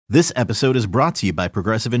This episode is brought to you by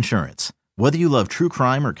Progressive Insurance. Whether you love true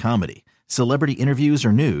crime or comedy, celebrity interviews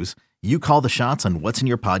or news, you call the shots on what's in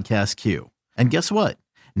your podcast queue. And guess what?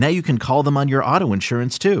 Now you can call them on your auto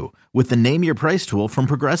insurance too with the Name Your Price tool from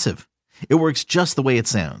Progressive. It works just the way it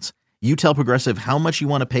sounds. You tell Progressive how much you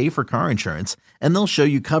want to pay for car insurance, and they'll show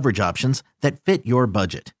you coverage options that fit your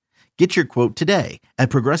budget. Get your quote today at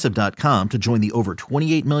Progressive.com to join the over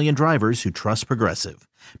 28 million drivers who trust Progressive.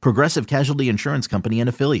 Progressive Casualty Insurance Company and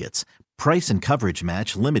Affiliates. Price and coverage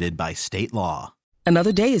match limited by state law.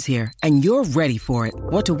 Another day is here, and you're ready for it.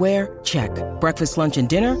 What to wear? Check. Breakfast, lunch, and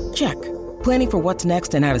dinner? Check. Planning for what's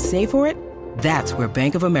next and how to save for it? That's where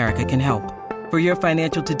Bank of America can help. For your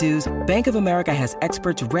financial to-dos, Bank of America has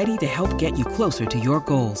experts ready to help get you closer to your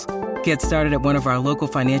goals. Get started at one of our local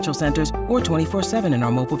financial centers or 24/7 in our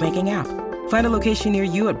mobile banking app. Find a location near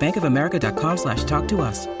you at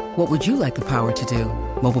bankofamerica.com/talktous. What would you like the power to do?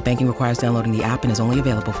 Mobile banking requires downloading the app and is only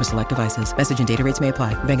available for select devices. Message and data rates may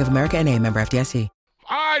apply. Bank of America N.A., member FDIC.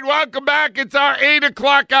 All right, welcome back. It's our 8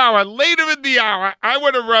 o'clock hour. Later in the hour, I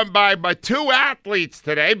want to run by my two athletes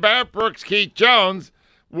today, Barrett Brooks, Keith Jones.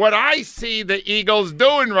 What I see the Eagles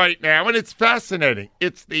doing right now, and it's fascinating,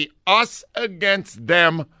 it's the us against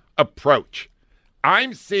them approach.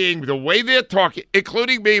 I'm seeing the way they're talking,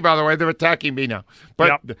 including me, by the way. They're attacking me now.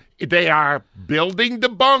 But They are building the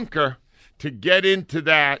bunker to get into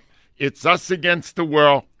that. It's us against the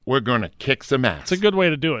world. We're going to kick some ass. It's a good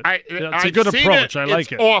way to do it. It's a good approach. I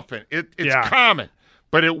like it. It's common.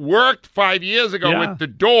 But it worked 5 years ago with the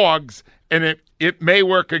Dogs, and it may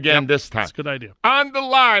work again this time. That's a good idea. On the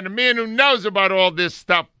line, a man who knows about all this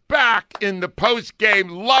stuff, back in the post-game,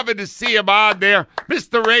 loving to see him on there,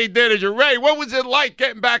 Mr. Ray Didinger. Ray, what was it like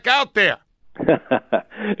getting back out there?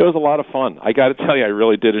 It was a lot of fun. I got to tell you, I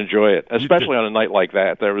really did enjoy it, especially on a night like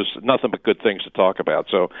that. There was nothing but good things to talk about.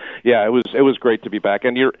 So, yeah, it was great to be back.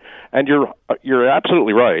 And you're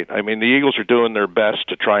absolutely right. I mean, the Eagles are doing their best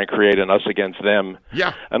to try and create an us against them,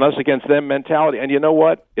 an us against them mentality. And you know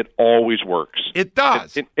what? It always works. It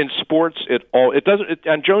does. In sports, it doesn't.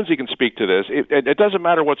 And Jonesy can speak to this. It doesn't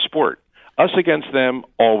matter what sport. Us against them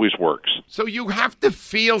always works. So you have to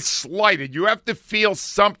feel slighted. You have to feel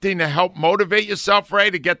something to help motivate yourself, Ray,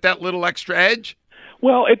 to get that little extra edge?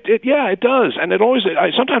 Well, it does, and it always.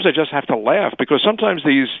 Sometimes I just have to laugh because sometimes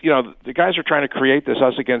the guys are trying to create this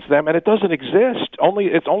us against them, and it doesn't exist.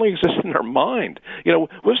 It only exists in their mind.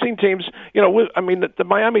 We've seen teams. The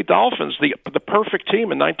Miami Dolphins, the perfect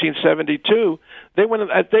team in 1972. They went.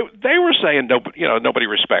 They were saying nobody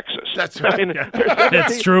respects us. That's right. I mean,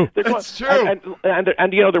 That's true. That's true. And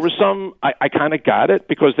there was some. I kind of got it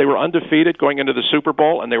because they were undefeated going into the Super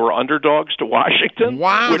Bowl, and they were underdogs to Washington.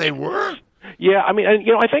 Wow, they were. Yeah, I mean, and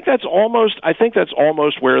I think that's almost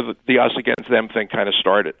where the us against them thing kind of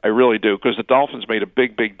started. I really do, because the Dolphins made a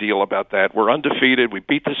big deal about that. We're undefeated. We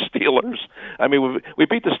beat the Steelers. I mean, we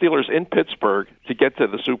beat the Steelers in Pittsburgh to get to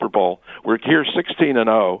the Super Bowl. We're here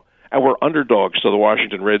 16-0. And we're underdogs to the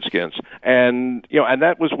Washington Redskins, and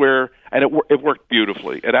that was where, and it worked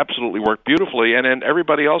beautifully. It absolutely worked beautifully, and then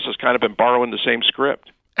everybody else has kind of been borrowing the same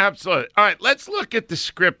script. Absolutely. All right, let's look at the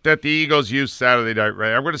script that the Eagles used Saturday night,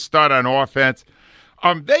 Ray. I'm going to start on offense.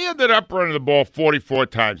 They ended up running the ball 44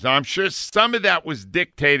 times. Now, I'm sure some of that was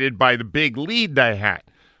dictated by the big lead they had.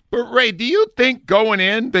 But, Ray, do you think going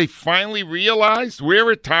in they finally realized we're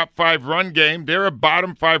a top 5 run game, they're a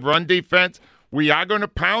bottom 5 run defense, we are going to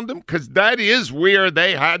pound them? Because that is where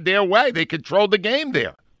they had their way. They controlled the game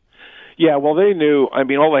there. Yeah, well, they knew. I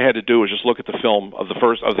mean, all they had to do was just look at the film of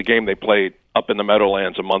the game they played up in the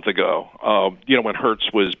Meadowlands a month ago.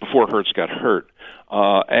 Before Hurts got hurt,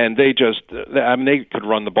 and they could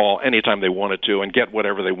run the ball anytime they wanted to and get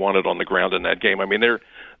whatever they wanted on the ground in that game. I mean, the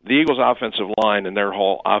Eagles' offensive line and their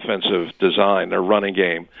whole offensive design, their running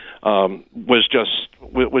game, was just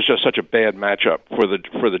such a bad matchup for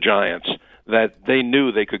the Giants that they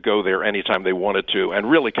knew they could go there anytime they wanted to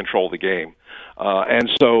and really control the game.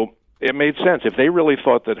 And so it made sense. If they really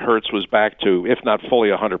thought that Hurts was back to, if not fully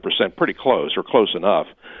 100%, pretty close or close enough,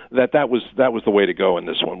 that was the way to go in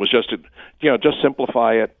this one, was just to just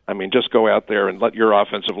simplify it. I mean, just go out there and let your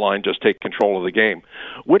offensive line just take control of the game,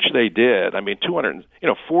 which they did. I mean,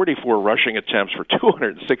 44 rushing attempts for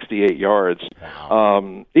 268 yards.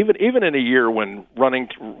 Wow. Even in a year when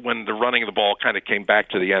the running of the ball kind of came back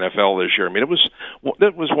to the NFL this year. I mean,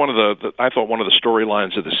 that was one of the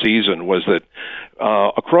storylines of the season was that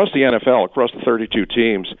across the NFL, across the 32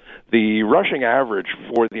 teams, the rushing average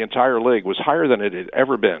for the entire league was higher than it had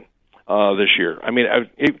ever been this year. I mean,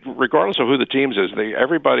 regardless of who the teams is,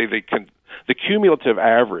 everybody The cumulative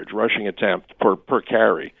average rushing attempt per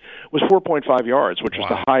carry was 4.5 yards, which was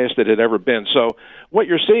the highest it had ever been. So what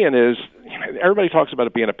you're seeing is everybody talks about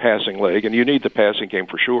it being a passing league, and you need the passing game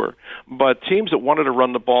for sure. But teams that wanted to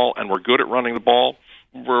run the ball and were good at running the ball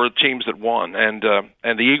were teams that won, and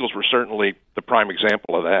the Eagles were certainly the prime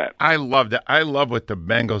example of that. I love that. I love what the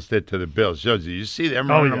Bengals did to the Bills. Joe, did you see them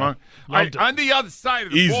running among? On the other side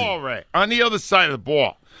of the ball, Ray. On the other side of the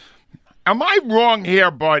ball. Am I wrong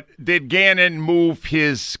here, but did Gannon move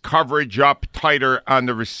his coverage up tighter on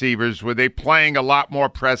the receivers? Were they playing a lot more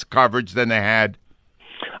press coverage than they had?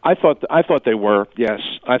 I thought they were. Yes,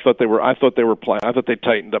 I thought they were playing. I thought they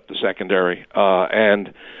tightened up the secondary,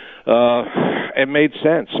 and it made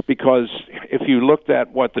sense because if you looked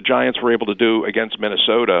at what the Giants were able to do against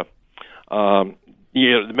Minnesota, the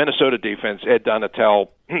Minnesota defense, Ed Donatel,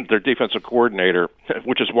 their defensive coordinator,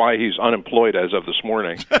 which is why he's unemployed as of this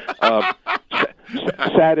morning,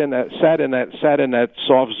 sat in that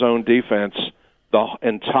soft zone defense the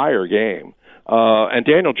entire game, and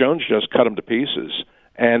Daniel Jones just cut them to pieces.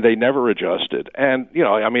 And they never adjusted. And,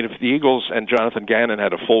 if the Eagles and Jonathan Gannon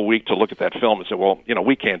had a full week to look at that film and say, well,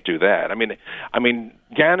 we can't do that. I mean,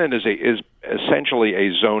 Gannon is essentially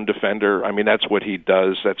a zone defender. I mean, that's what he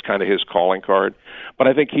does. That's kind of his calling card. But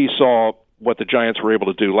I think he saw what the Giants were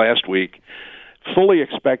able to do last week, fully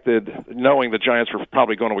expected, knowing the Giants were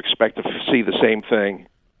probably going to expect to see the same thing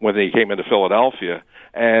when they came into Philadelphia.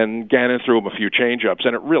 And Gannon threw him a few change-ups,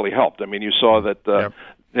 and it really helped. I mean, you saw that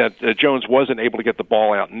that Jones wasn't able to get the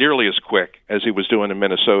ball out nearly as quick as he was doing in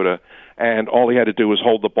Minnesota, and all he had to do was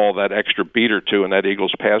hold the ball that extra beat or two, and that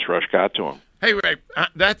Eagles pass rush got to him. Hey, Ray,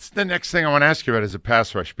 that's the next thing I want to ask you about is a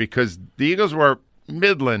pass rush, because the Eagles were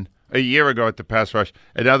middling a year ago at the pass rush,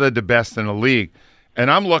 and now they're the best in the league. And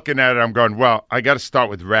I'm looking at it, I'm going, well, I got to start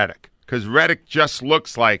with Reddick, because Reddick just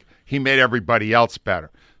looks like he made everybody else better.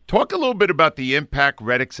 Talk a little bit about the impact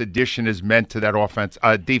Reddick's addition has meant to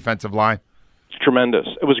that defensive line. It's tremendous.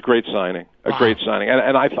 It was a great signing, great signing,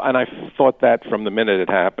 and I thought that from the minute it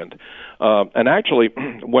happened. And actually,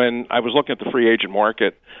 when I was looking at the free agent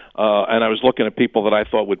market, and I was looking at people that I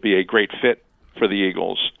thought would be a great fit for the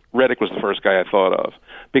Eagles, Reddick was the first guy I thought of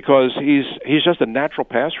because he's just a natural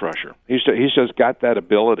pass rusher. He's just got that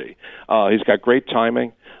ability. He's got great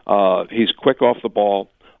timing. He's quick off the ball,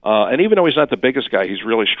 and even though he's not the biggest guy, he's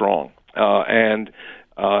really strong.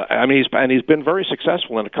 He's been very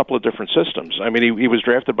successful in a couple of different systems. I mean, he was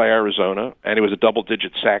drafted by Arizona, and he was a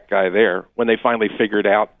double-digit sack guy there when they finally figured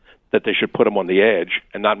out that they should put him on the edge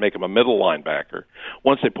and not make him a middle linebacker.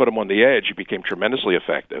 Once they put him on the edge, he became tremendously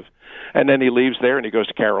effective. And then he leaves there and he goes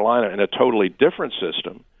to Carolina in a totally different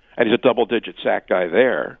system, and he's a double-digit sack guy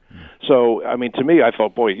there. So, I mean, to me, I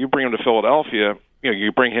thought, boy, you bring him to Philadelphia,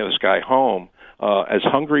 you bring this guy home, as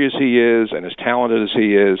hungry as he is and as talented as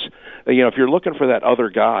he is, if you're looking for that other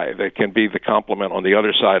guy that can be the complement on the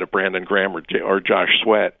other side of Brandon Graham or Josh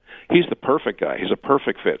Sweat, he's the perfect guy. He's a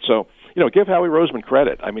perfect fit. So, give Howie Roseman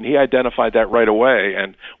credit. I mean, he identified that right away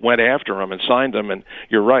and went after him and signed him. And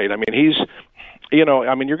you're right. I mean,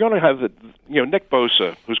 you're going to have Nick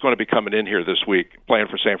Bosa, who's going to be coming in here this week playing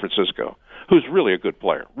for San Francisco, who's really a good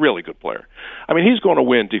player, really good player. I mean, he's going to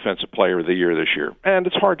win Defensive Player of the Year this year, and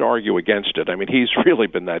it's hard to argue against it. I mean, he's really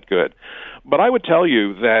been that good. But I would tell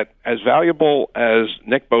you that as valuable as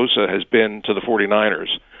Nick Bosa has been to the 49ers,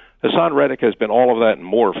 Hassan Reddick has been all of that and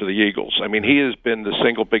more for the Eagles. I mean, he has been the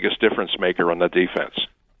single biggest difference maker on the defense.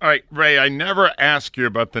 All right, Ray, I never ask you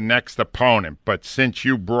about the next opponent, but since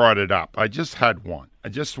you brought it up, I just had one. I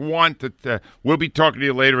just wanted to we'll be talking to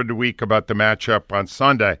you later in the week about the matchup on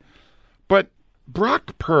Sunday. But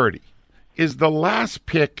Brock Purdy is the last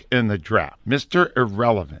pick in the draft, Mr.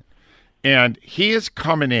 Irrelevant. And he is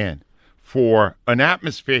coming in for an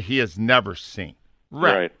atmosphere he has never seen.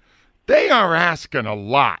 Right. They are asking a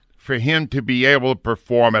lot for him to be able to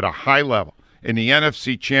perform at a high level in the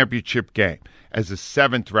NFC Championship game as a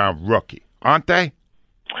seventh-round rookie, aren't they?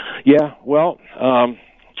 Yeah, well,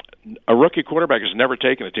 a rookie quarterback has never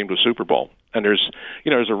taken a team to a Super Bowl, and there's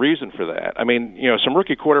a reason for that. I mean, some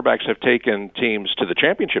rookie quarterbacks have taken teams to the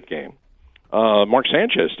championship game. Mark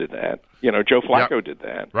Sanchez did that. Joe Flacco did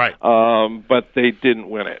that. Right. But they didn't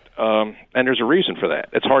win it. And there's a reason for that.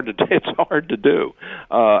 It's hard to do.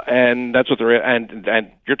 And that's what they're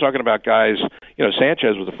and you're talking about guys,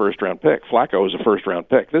 Sanchez was a first round pick. Flacco was a first round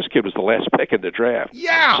pick. This kid was the last pick in the draft.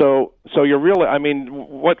 Yeah. So you're really, I mean,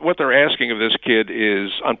 what they're asking of this kid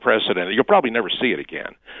is unprecedented. You'll probably never see it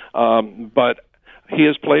again. But he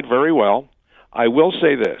has played very well. I will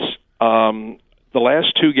say this. The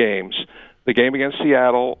last two games, the game against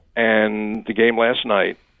Seattle and the game last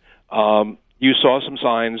night, you saw some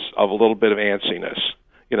signs of a little bit of antsiness.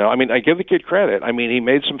 I mean, I give the kid credit. I mean, he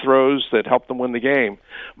made some throws that helped them win the game,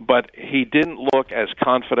 but he didn't look as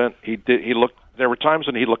confident. There were times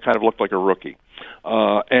when he looked like a rookie.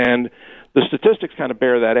 And the statistics kind of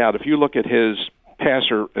bear that out. If you look at his pass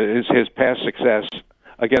success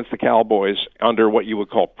against the Cowboys under what you would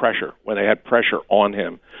call pressure, when they had pressure on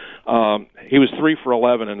him, he was 3 for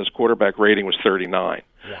 11, and his quarterback rating was 39.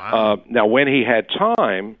 Wow. Now, when he had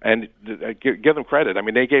time, and give them credit, I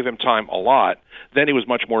mean, they gave him time a lot, then he was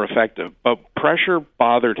much more effective. But pressure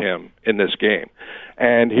bothered him in this game.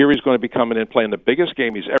 And here he's going to be coming in playing the biggest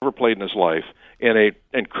game he's ever played in his life in an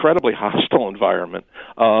incredibly hostile environment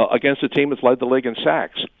against a team that's led the league in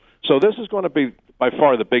sacks. So this is going to be by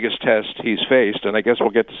far the biggest test he's faced, and I guess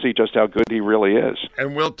we'll get to see just how good he really is.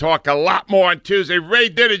 And we'll talk a lot more on Tuesday. Ray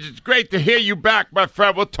Didinger, it's great to hear you back, my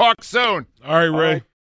friend. We'll talk soon. All right, Ray.